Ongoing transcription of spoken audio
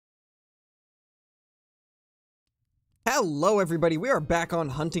Hello everybody, we are back on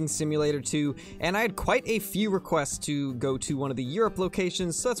Hunting Simulator 2, and I had quite a few requests to go to one of the Europe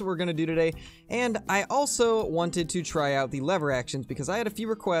locations, so that's what we're going to do today. And I also wanted to try out the lever actions, because I had a few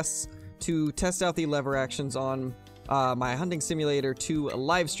requests to test out the lever actions on my Hunting Simulator 2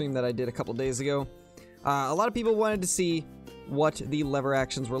 live stream that I did a couple days ago. A lot of people wanted to see what the lever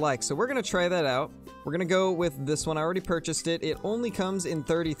actions were like, so we're going to try that out. We're going to go with this one. I already purchased it. It only comes in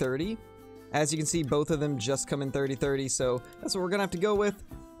 30/30. As you can see, both of them just come in 30/30, so that's what we're gonna have to go with.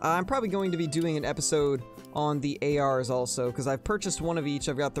 I'm probably going to be doing an episode on the ARs also, because I've purchased one of each.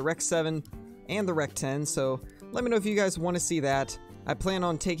 I've got the Rec 7 and the Rec 10, so let me know if you guys want to see that. I plan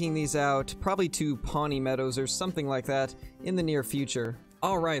on taking these out, probably to Pawnee Meadows or something like that, in the near future.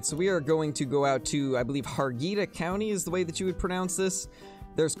 Alright, so we are going to go out to, I believe, Harghita County is the way that you would pronounce this.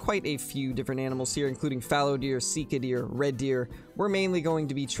 There's quite a few different animals here, including fallow deer, sika deer, red deer. We're mainly going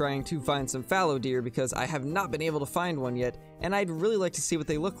to be trying to find some fallow deer because I have not been able to find one yet, and I'd really like to see what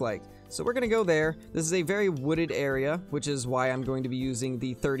they look like. So we're going to go there. This is a very wooded area, which is why I'm going to be using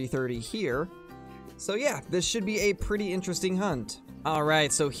the 30/30 here. So yeah, this should be a pretty interesting hunt.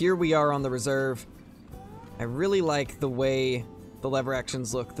 Alright, so here we are on the reserve. I really like the way the lever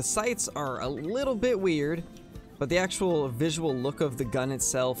actions look. The sights are a little bit weird, but the actual visual look of the gun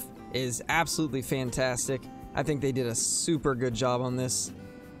itself is absolutely fantastic. I think they did a super good job on this.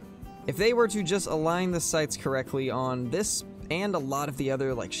 If they were to just align the sights correctly on this and a lot of the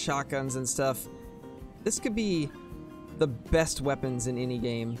other like shotguns and stuff, this could be the best weapons in any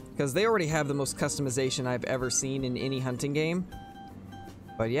game, because they already have the most customization I've ever seen in any hunting game.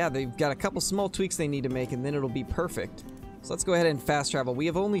 But yeah, they've got a couple small tweaks they need to make and then it'll be perfect. So let's go ahead and fast travel. We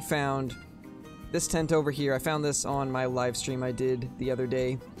have only found this tent over here. I found this on my live stream I did the other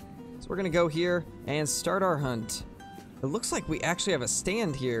day. So we're gonna go here and start our hunt. It looks like we actually have a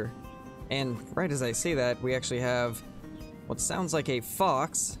stand here. And right as I say that, we actually have what sounds like a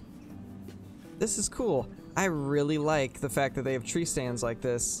fox. This is cool. I really like the fact that they have tree stands like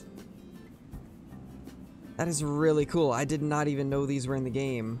this. That is really cool. I did not even know these were in the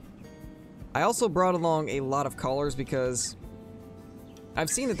game. I also brought along a lot of collars because I've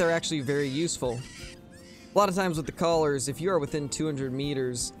seen that they're actually very useful. A lot of times with the collars, if you are within 200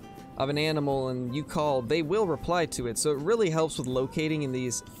 meters of an animal and you call, they will reply to it, so it really helps with locating in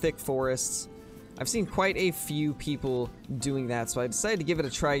these thick forests. I've seen quite a few people doing that, so I decided to give it a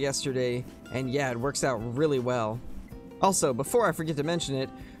try yesterday, and yeah, it works out really well. Also, before I forget to mention it,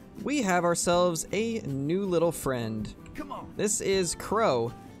 we have ourselves a new little friend. Come on. This is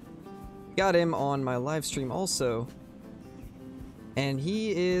Crow. Got him on my live stream also. And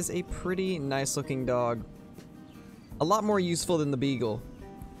he is a pretty nice looking dog. A lot more useful than the beagle,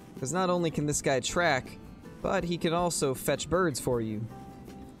 because not only can this guy track, but he can also fetch birds for you.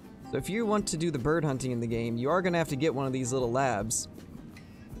 So if you want to do the bird hunting in the game, you are going to have to get one of these little labs.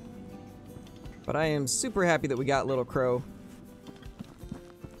 But I am super happy that we got little Crow.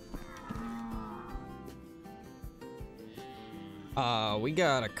 We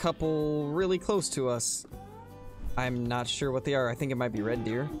got a couple really close to us. I'm not sure what they are. I think it might be red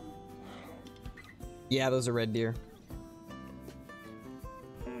deer. Yeah, those are red deer.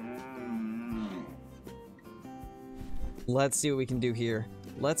 Let's see what we can do here.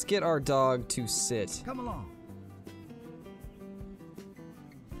 Let's get our dog to sit. Come along.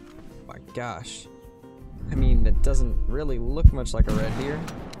 Oh my gosh. I mean, it doesn't really look much like a red deer.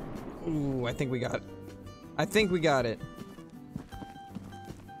 Ooh, I think we got it. I think we got it.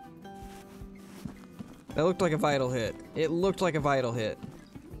 That looked like a vital hit. It looked like a vital hit.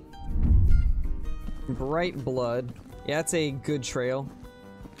 Bright blood. Yeah, it's a good trail.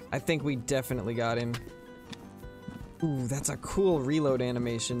 I think we definitely got him. Ooh, that's a cool reload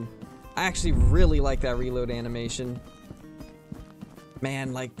animation. I actually really like that reload animation.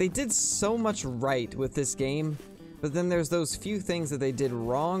 Man, like, they did so much right with this game, but then there's those few things that they did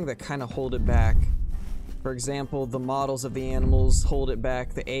wrong that kind of hold it back. For example, the models of the animals hold it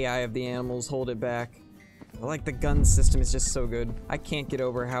back, the AI of the animals hold it back. Like, the gun system is just so good. I can't get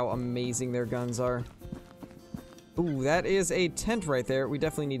over how amazing their guns are. Ooh, that is a tent right there. We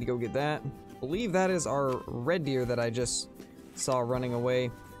definitely need to go get that. I believe that is our red deer that I just saw running away.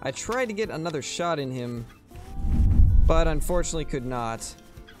 I tried to get another shot in him, but unfortunately could not.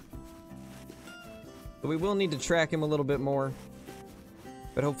 But we will need to track him a little bit more,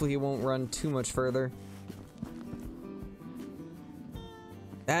 but hopefully he won't run too much further.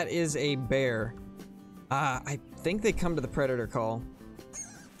 That is a bear. I think they come to the predator call.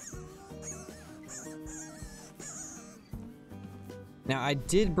 Now, I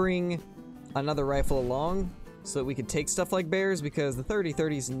did bring another rifle along so that we could take stuff like bears, because the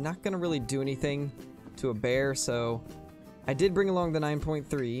 30/30 is not going to really do anything to a bear, so I did bring along the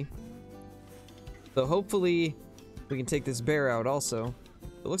 9.3. So hopefully we can take this bear out also.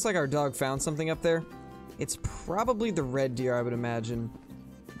 It looks like our dog found something up there. It's probably the red deer, I would imagine.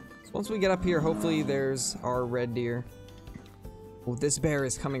 So once we get up here, hopefully there's our red deer. Oh, this bear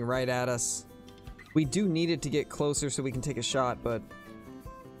is coming right at us. We do need it to get closer so we can take a shot, but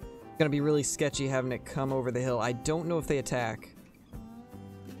it's gonna be really sketchy having it come over the hill. I don't know if they attack.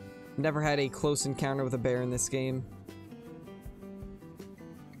 Never had a close encounter with a bear in this game.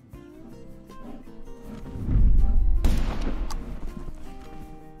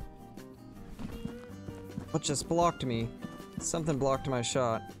 What just blocked me? Something blocked my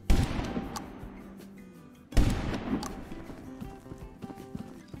shot.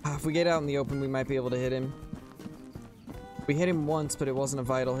 If we get out in the open, we might be able to hit him. We hit him once, but it wasn't a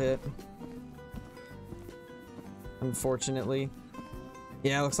vital hit. Unfortunately.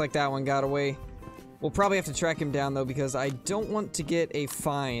 Yeah, looks like that one got away. We'll probably have to track him down, though, because I don't want to get a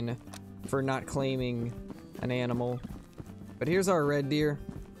fine for not claiming an animal. But here's our red deer.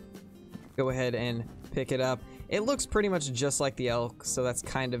 Go ahead and pick it up. It looks pretty much just like the elk, so that's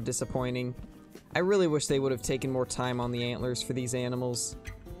kind of disappointing. I really wish they would have taken more time on the antlers for these animals.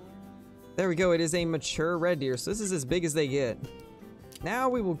 There we go, it is a mature red deer, so this is as big as they get. Now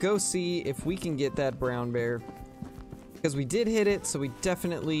we will go see if we can get that brown bear. Because we did hit it, so we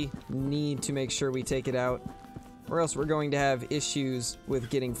definitely need to make sure we take it out, or else we're going to have issues with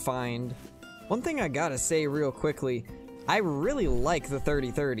getting fined. One thing I gotta say real quickly, I really like the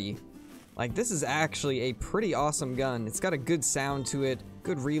 30-30. Like, this is actually a pretty awesome gun. It's got a good sound to it,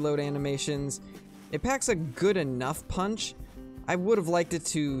 good reload animations. It packs a good enough punch. I would have liked it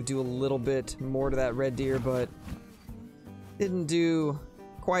to do a little bit more to that red deer, but didn't do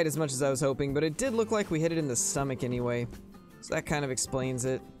quite as much as I was hoping, but it did look like we hit it in the stomach anyway, so that kind of explains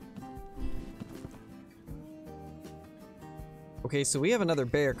it. Okay, so we have another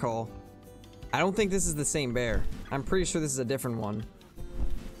bear call. I don't think this is the same bear. I'm pretty sure this is a different one.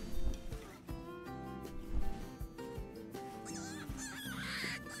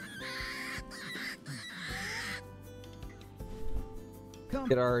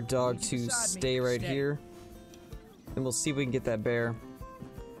 Get our dog to stay right here, and we'll see if we can get that bear.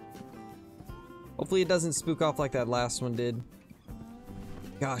 Hopefully it doesn't spook off like that last one did.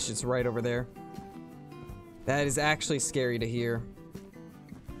 Gosh, it's right over there. That is actually scary to hear.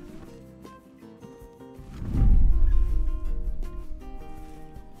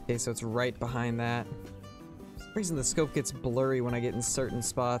 Okay, so it's right behind that. For some reason the scope gets blurry when I get in certain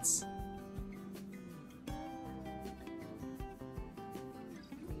spots.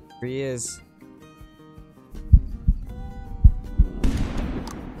 Here he is.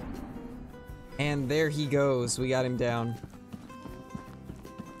 And there he goes. We got him down.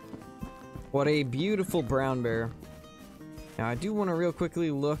 What a beautiful brown bear. Now I do want to real quickly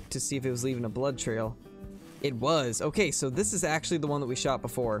look to see if it was leaving a blood trail. It was. Okay, so this is actually the one that we shot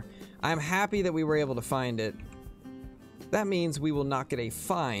before. I'm happy that we were able to find it. That means we will not get a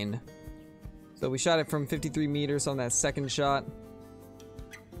fine. So we shot it from 53 meters on that second shot.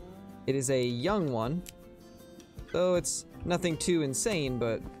 It is a young one, though it's nothing too insane,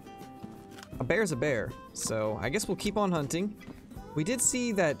 but a bear's a bear, so I guess we'll keep on hunting. We did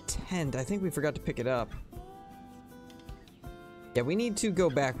see that tent. I think we forgot to pick it up. Yeah, we need to go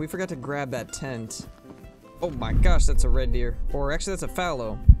back. We forgot to grab that tent. Oh my gosh, that's a red deer. Or actually, that's a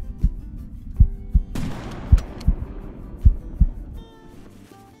fallow.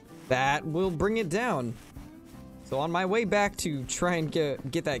 That will bring it down. So on my way back to try and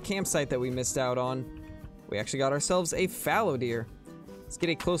get that campsite that we missed out on, we actually got ourselves a fallow deer. Let's get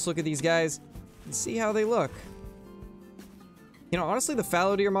a close look at these guys and see how they look. You know, honestly, the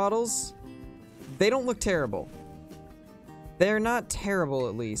fallow deer models, they don't look terrible. They're not terrible,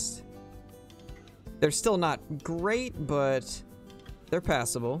 at least. They're still not great, but they're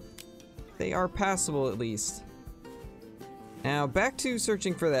passable. They are passable, at least. Now, back to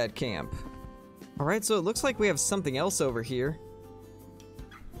searching for that camp. Alright, so it looks like we have something else over here.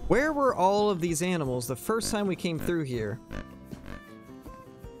 Where were all of these animals the first time we came through here?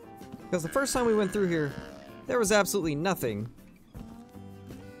 Because the first time we went through here, there was absolutely nothing.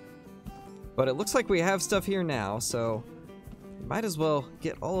 But it looks like we have stuff here now, so might as well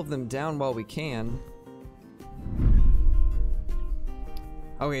get all of them down while we can.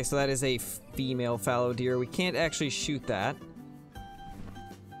 Okay, so that is a female fallow deer. We can't actually shoot that.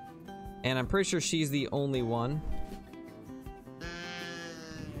 And I'm pretty sure she's the only one.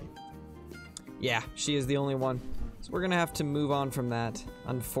 Yeah, she is the only one. So we're gonna have to move on from that,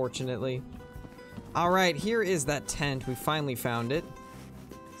 unfortunately. Alright, here is that tent. We finally found it.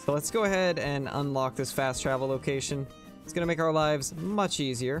 So let's go ahead and unlock this fast travel location. It's gonna make our lives much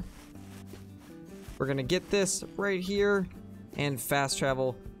easier. We're gonna get this right here and fast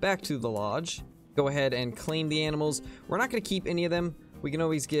travel back to the lodge. Go ahead and claim the animals. We're not gonna keep any of them. We can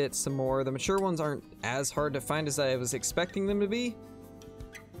always get some more. The mature ones aren't as hard to find as I was expecting them to be.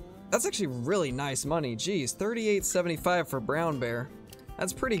 That's actually really nice money. Geez, $38.75 for brown bear.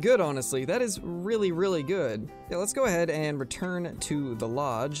 That's pretty good, honestly. That is really, really good. Yeah, let's go ahead and return to the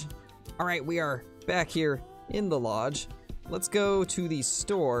lodge. All right, we are back here in the lodge. Let's go to the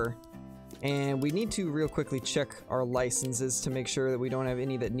store, and we need to real quickly check our licenses to make sure that we don't have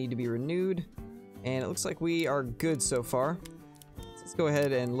any that need to be renewed. And it looks like we are good so far. Let's go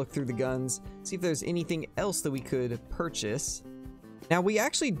ahead and look through the guns, see if there's anything else that we could purchase. Now, we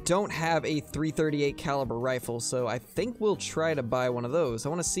actually don't have a .338 caliber rifle, so I think we'll try to buy one of those. I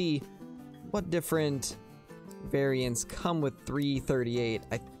want to see what different variants come with .338.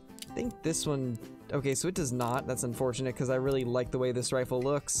 I think this one... Okay, so it does not. That's unfortunate because I really like the way this rifle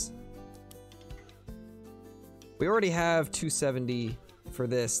looks. We already have 270 for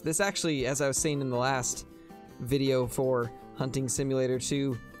this. This actually, as I was saying in the last video for Hunting Simulator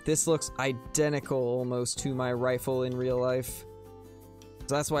 2, this looks identical almost to my rifle in real life.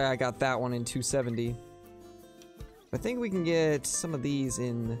 So that's why I got that one in 270. I think we can get some of these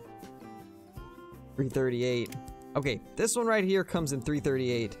in 338. Okay, this one right here comes in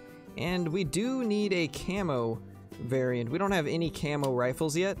 338. And we do need a camo variant. We don't have any camo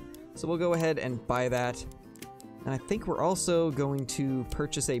rifles yet, so we'll go ahead and buy that. And I think we're also going to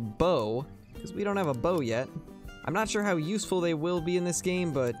purchase a bow, because we don't have a bow yet. I'm not sure how useful they will be in this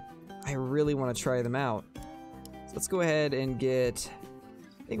game, but I really want to try them out. So let's go ahead and get...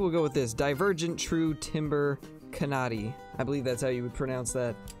 I think we'll go with this. Divergent True Timber Kanati. I believe that's how you would pronounce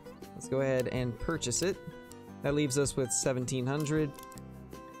that. Let's go ahead and purchase it. That leaves us with 1,700.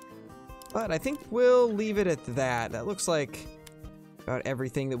 But I think we'll leave it at that. That looks like about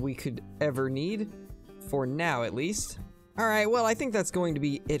everything that we could ever need. For now, at least. Alright, well, I think that's going to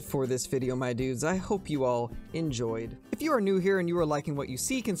be it for this video, my dudes. I hope you all enjoyed. If you are new here and you are liking what you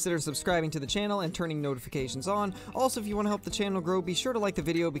see, consider subscribing to the channel and turning notifications on. Also, if you want to help the channel grow, be sure to like the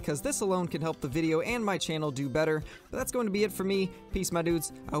video because this alone can help the video and my channel do better. But that's going to be it for me. Peace, my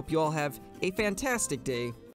dudes. I hope you all have a fantastic day.